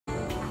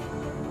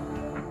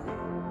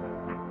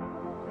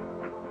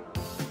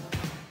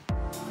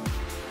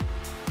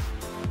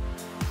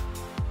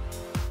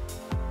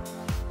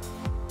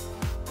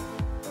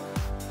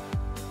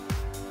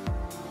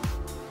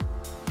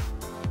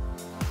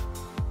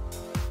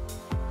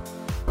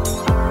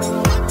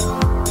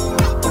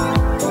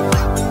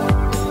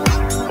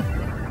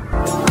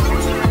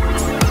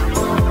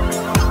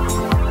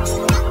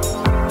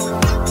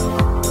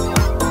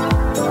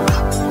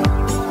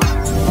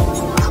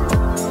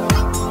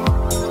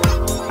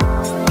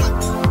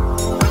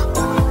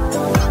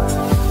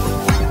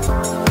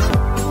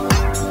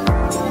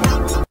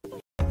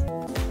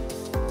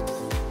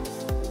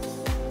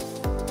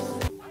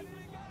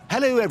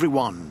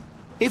everyone.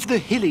 If the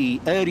hilly,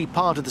 early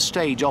part of the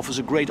stage offers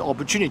a great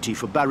opportunity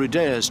for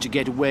baroudeurs to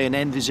get away and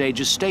envisage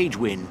a stage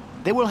win,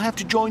 they will have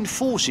to join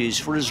forces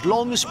for as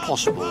long as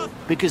possible,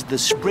 because the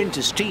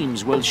sprinters'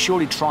 teams will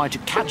surely try to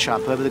catch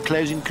up over the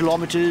closing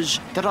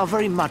kilometers that are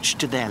very much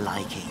to their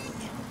liking.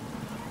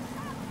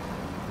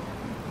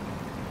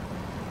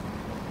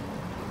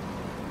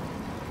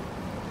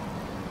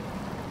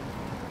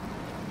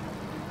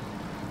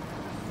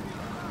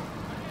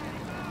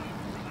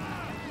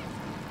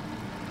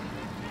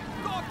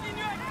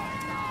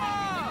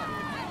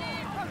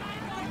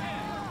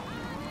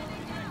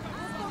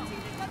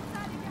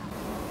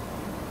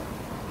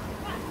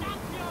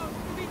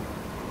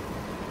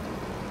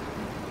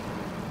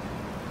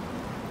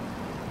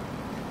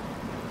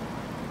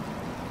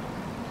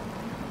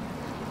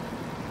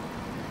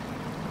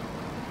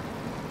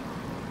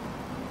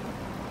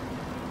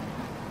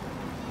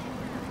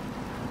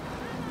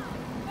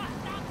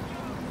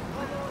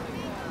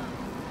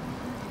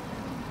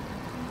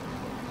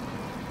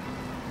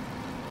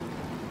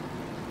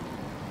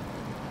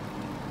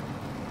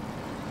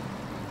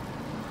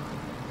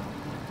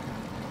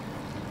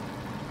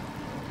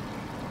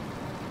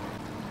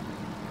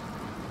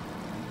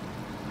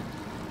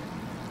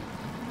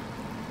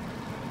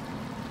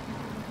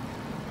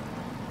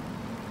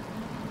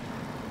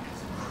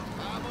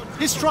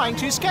 He's trying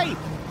to escape.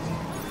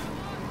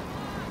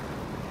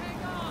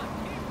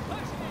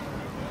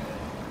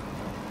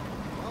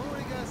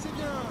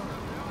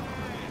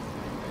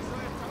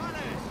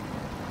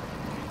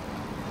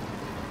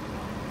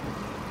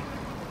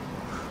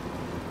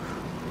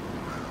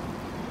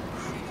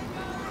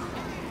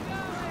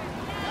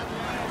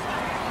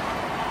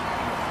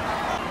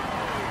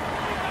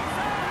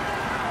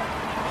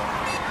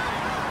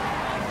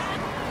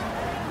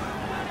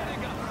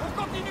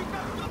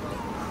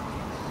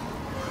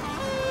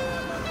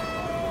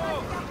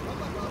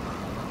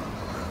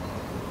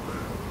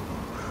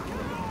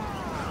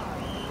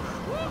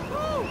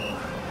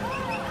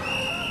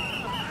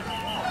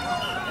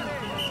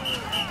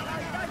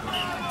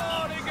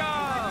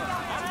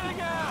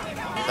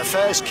 The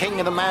first King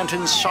of the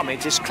Mountain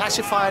summit is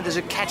classified as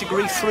a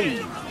Category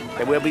 3.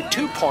 There will be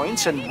 2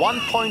 points and 1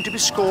 point to be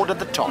scored at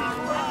the top.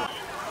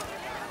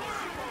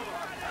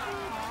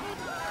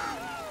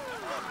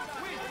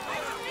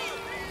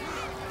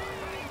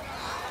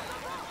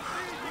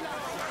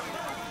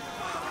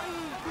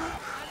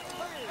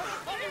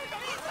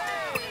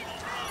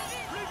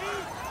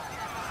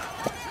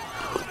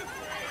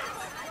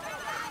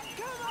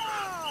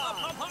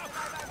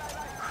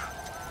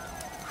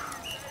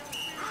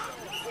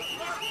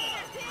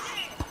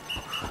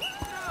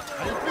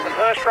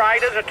 First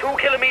riders are 2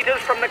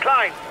 kilometers from the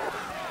climb.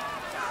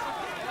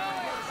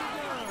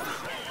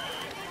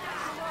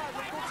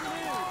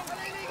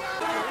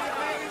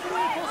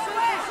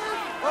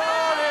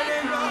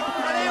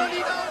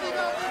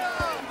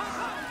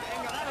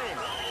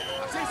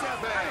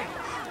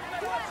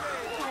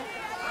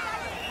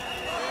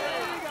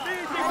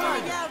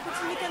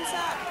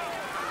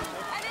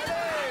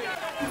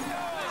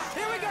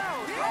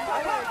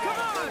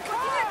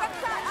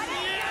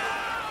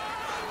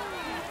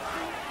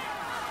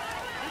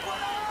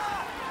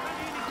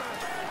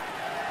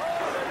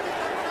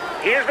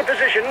 Here's the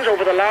positions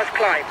over the last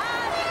climb.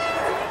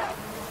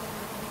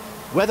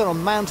 Whether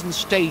on mountain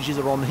stages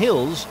or on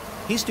hills,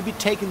 he's to be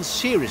taken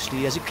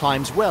seriously as he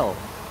climbs well.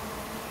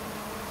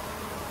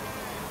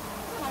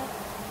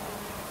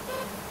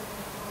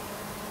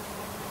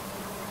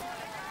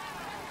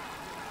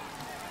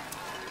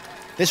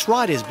 This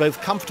rider is both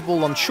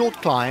comfortable on short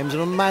climbs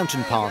and on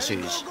mountain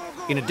passes.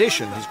 In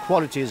addition, his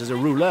qualities as a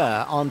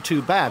rouleur aren't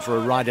too bad for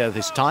a rider of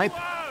this type.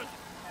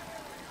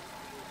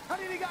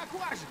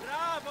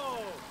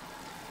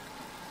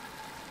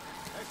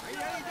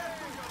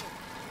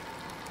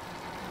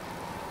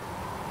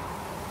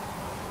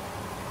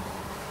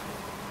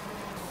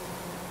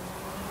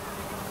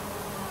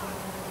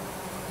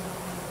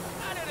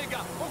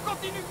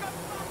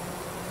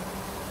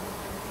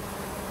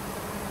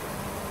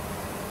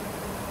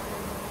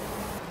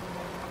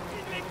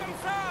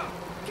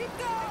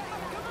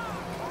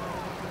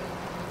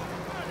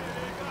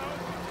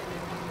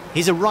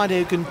 He's a rider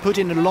who can put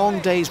in a long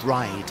day's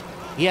ride.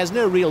 He has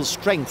no real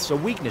strengths or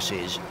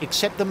weaknesses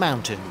except the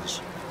mountains.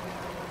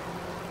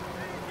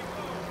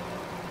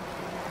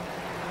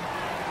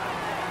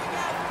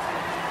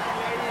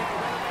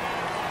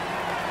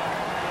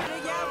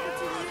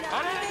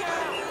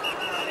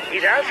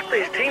 He's asked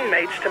his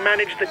teammates to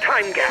manage the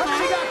time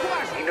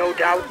gap. He no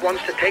doubt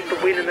wants to take the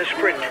win in the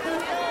sprint.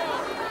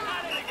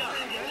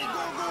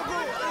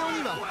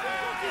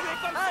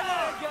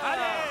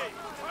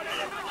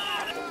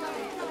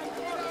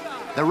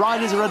 The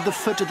riders are at the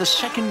foot of the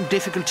second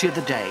difficulty of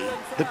the day,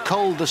 the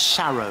Col de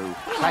Sarro,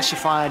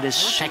 classified as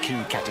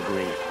second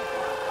category.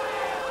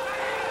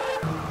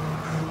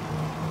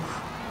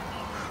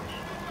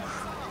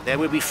 There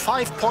will be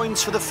 5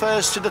 points for the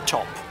first to the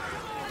top.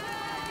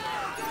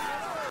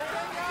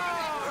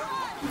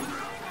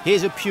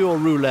 Here's a pure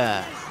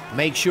rouleur.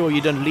 Make sure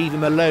you don't leave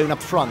him alone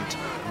up front.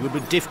 It would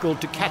be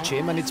difficult to catch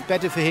him, and it's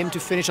better for him to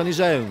finish on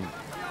his own.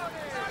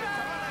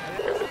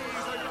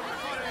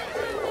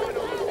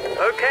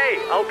 Okay,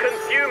 I'll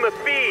consume a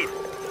feed.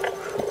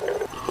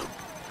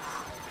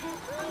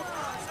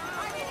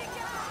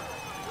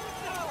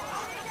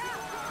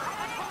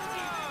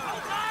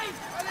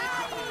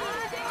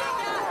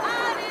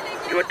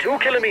 You are 2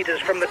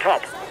 kilometers from the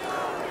top.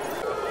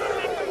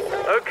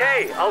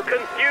 Okay, I'll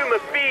consume a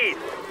feed.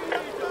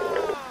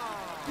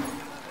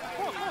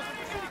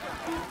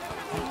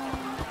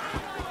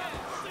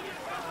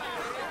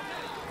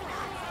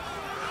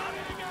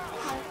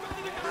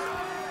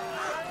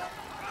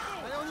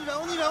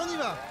 On y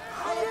va.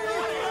 Allez,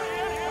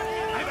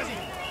 vas-y.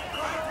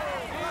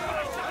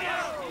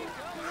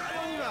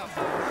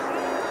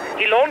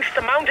 He launched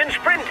the mountain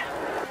sprint.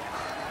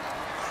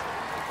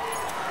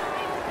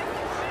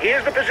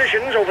 Here's the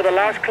positions over the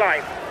last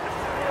climb.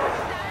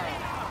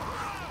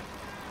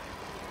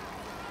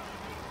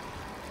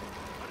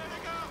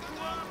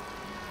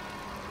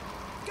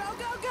 Go,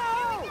 go,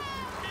 go!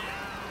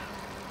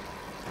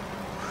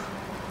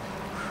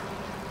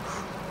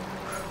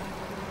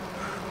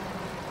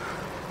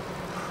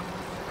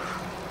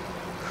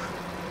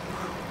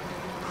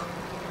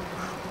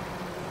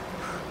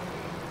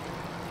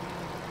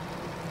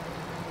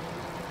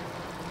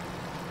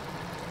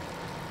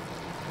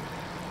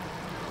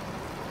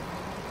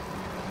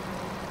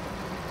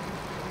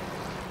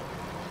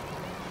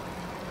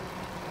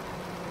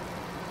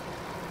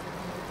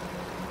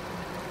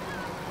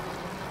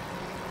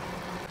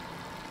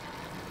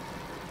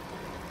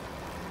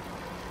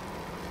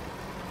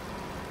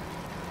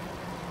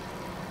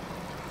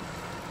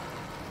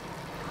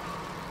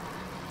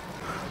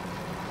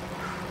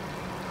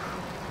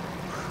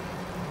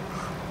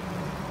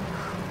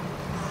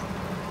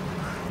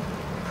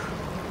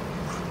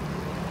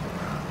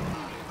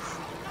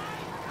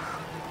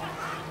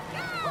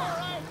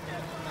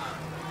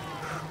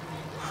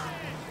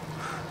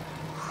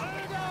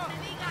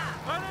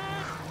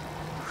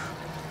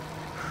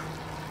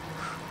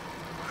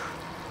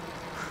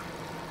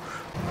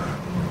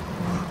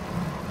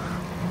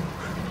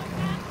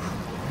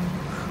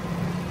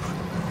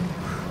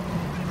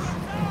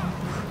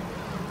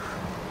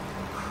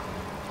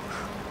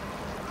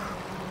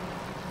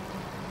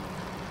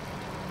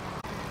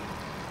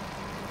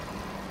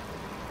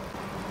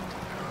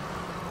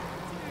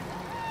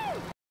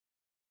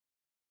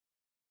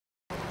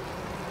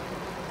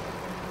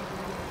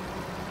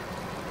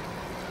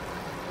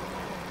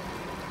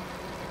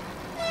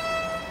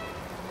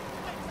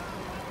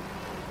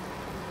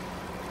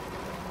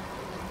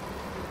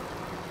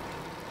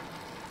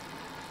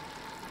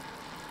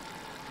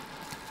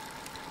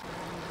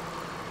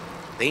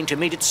 The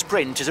intermediate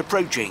sprint is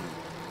approaching.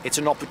 It's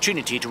an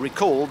opportunity to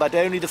recall that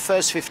only the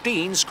first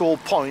 15 score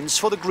points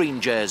for the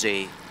green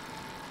jersey.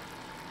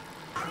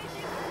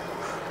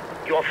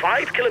 You're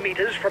 5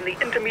 kilometers from the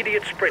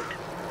intermediate sprint.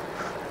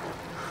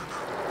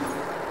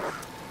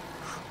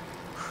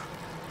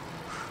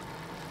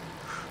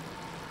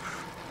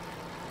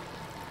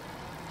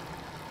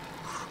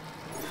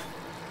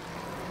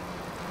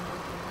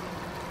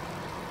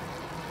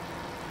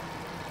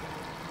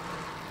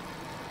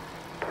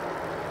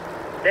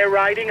 They're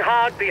riding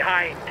hard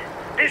behind.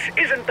 This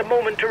isn't the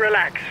moment to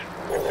relax.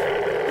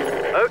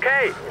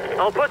 Okay,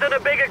 I'll put in a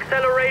big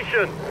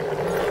acceleration.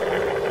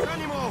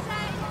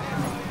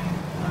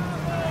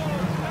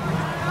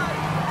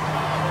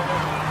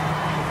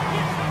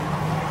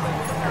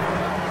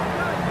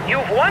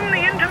 You've won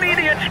the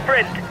intermediate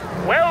sprint.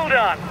 Well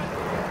done.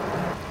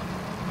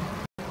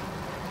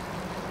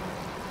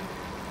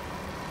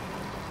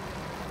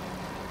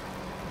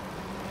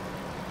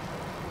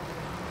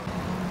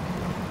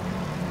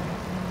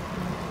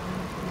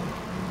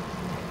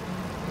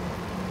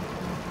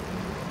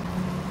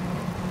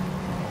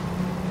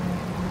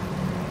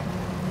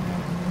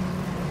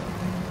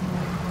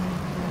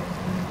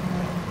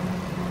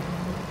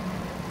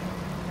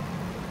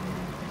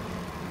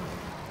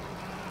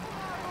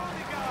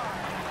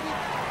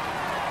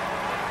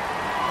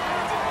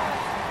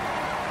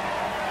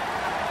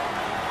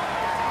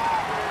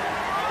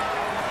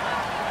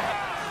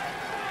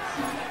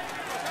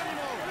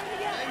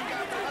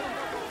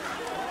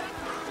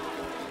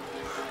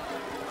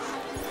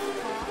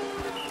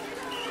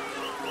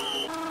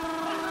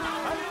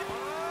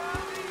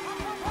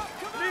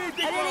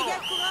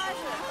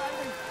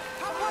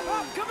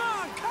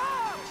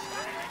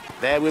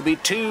 There will be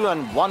 2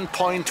 and 1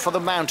 point for the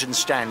mountain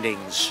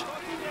standings.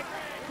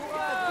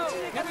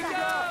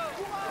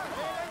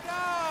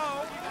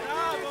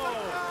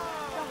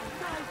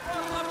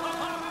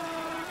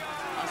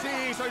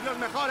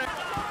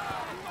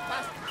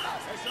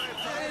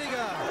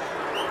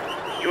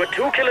 You are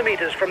 2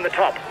 kilometers from the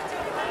top.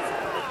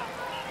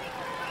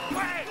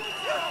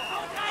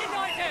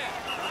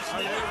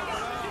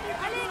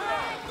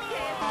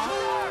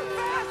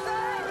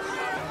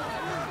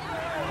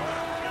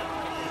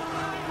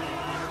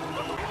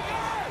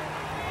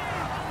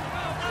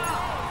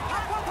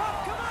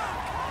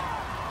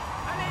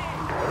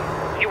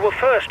 You were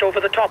first over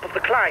the top of the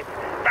climb.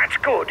 That's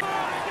good.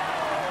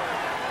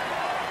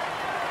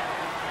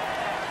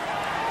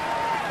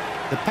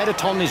 The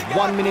peloton is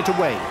 1 minute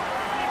away.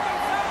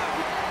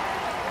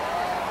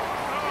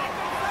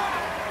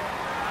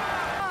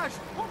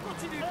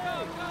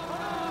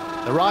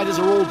 The riders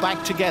are all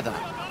back together.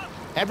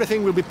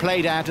 Everything will be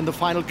played out in the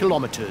final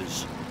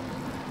kilometers.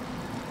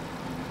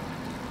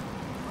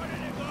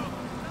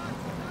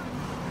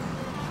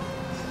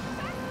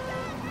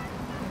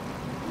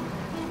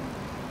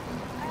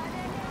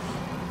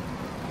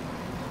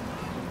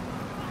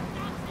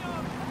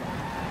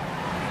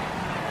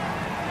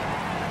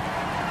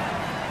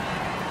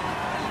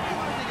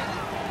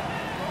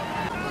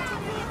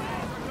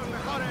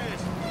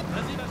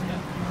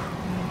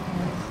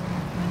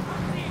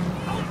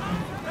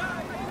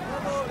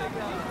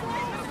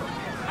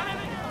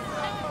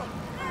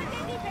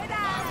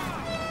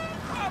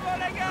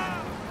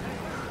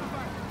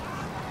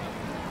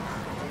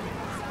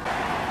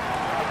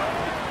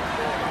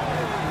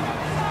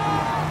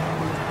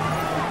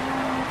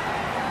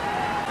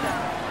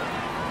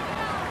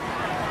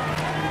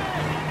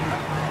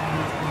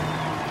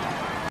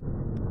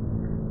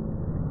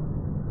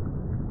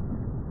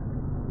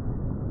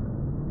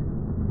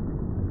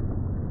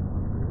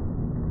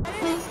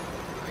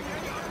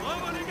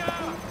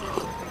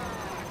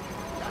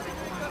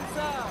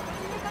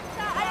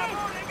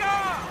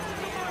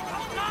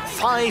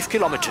 Five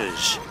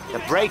kilometers. The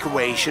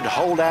breakaway should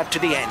hold out to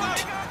the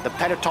end. The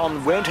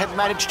peloton won't have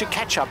managed to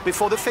catch up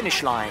before the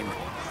finish line.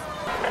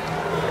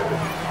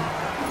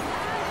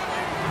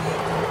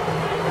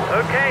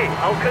 Okay,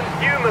 I'll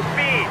consume a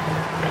feed.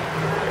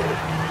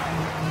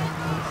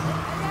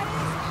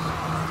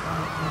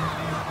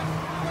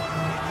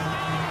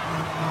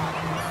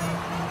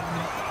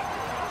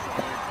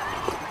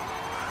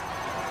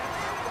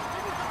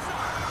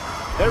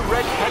 The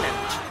red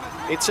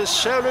pennant. It's a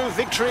solo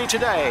victory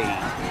today.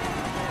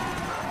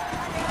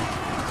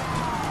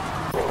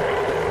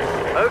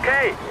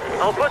 Okay,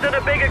 I'll put in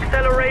a big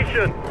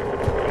acceleration.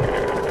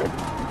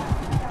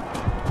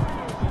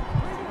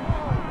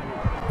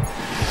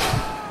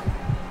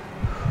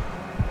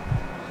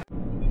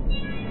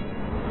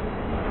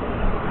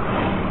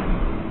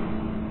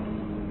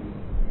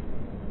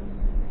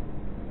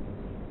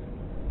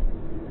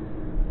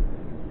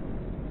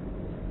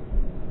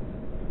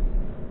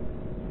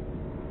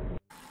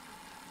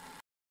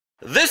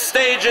 This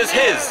stage is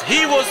his.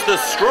 He was the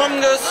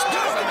strongest.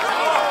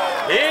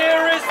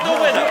 Here is the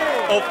winner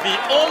of the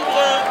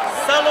Embrun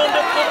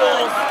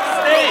Salon-de-Provence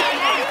stage.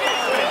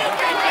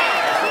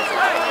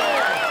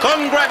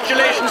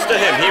 Congratulations to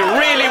him. He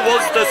really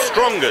was the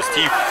strongest.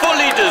 He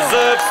fully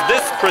deserves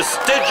this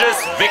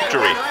prestigious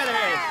victory.